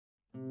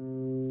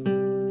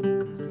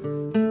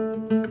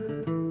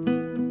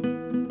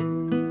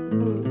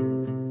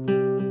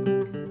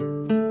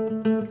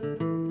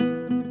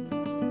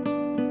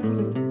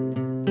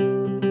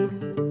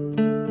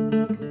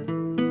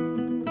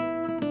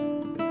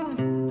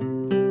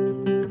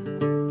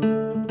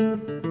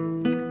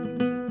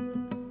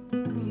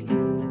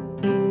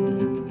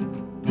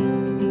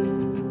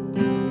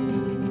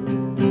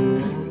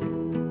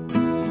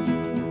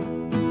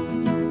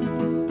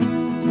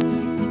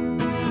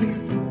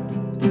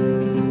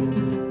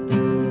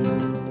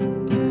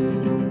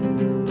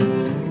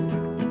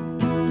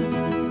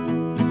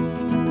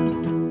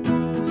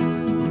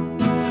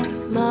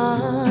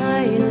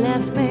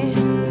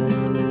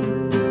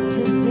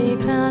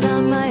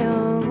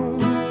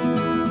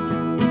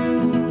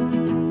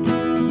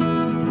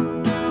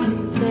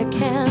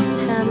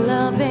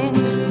loving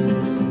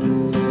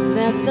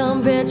that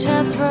some bitch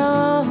had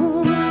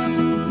thrown.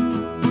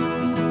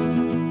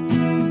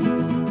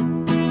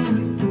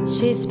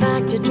 She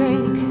smacked a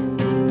drink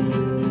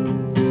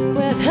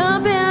with her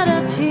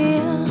bitter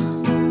tear,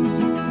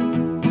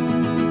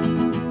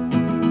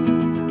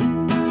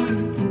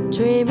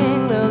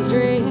 dreaming those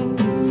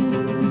dreams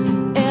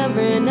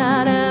every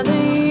night of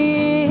the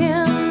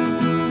year.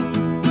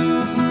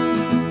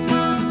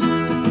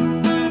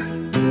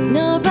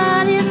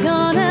 Nobody's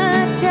gonna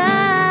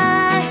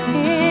die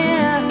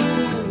here.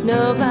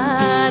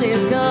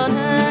 Nobody's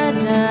gonna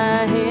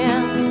die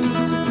here.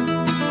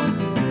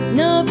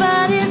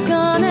 Nobody's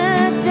gonna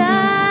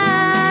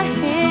die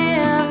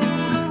here.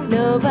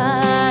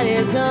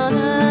 Nobody's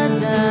gonna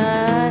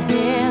die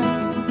here.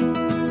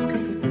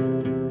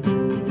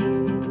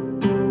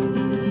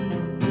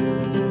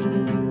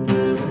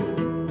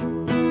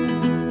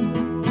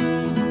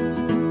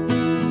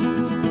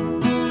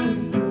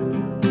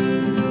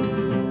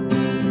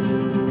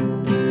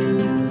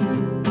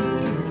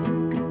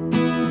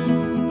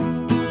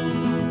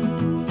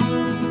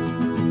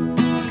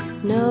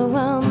 No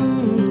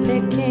one's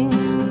picking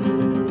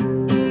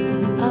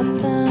up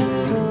the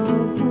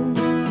phone.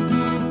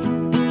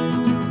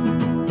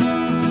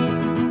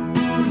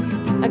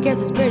 I guess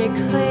it's pretty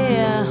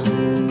clear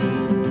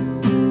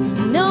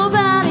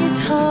nobody's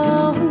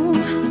home.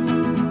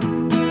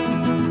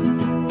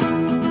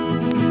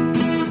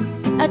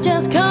 I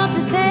just called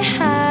to say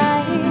hi.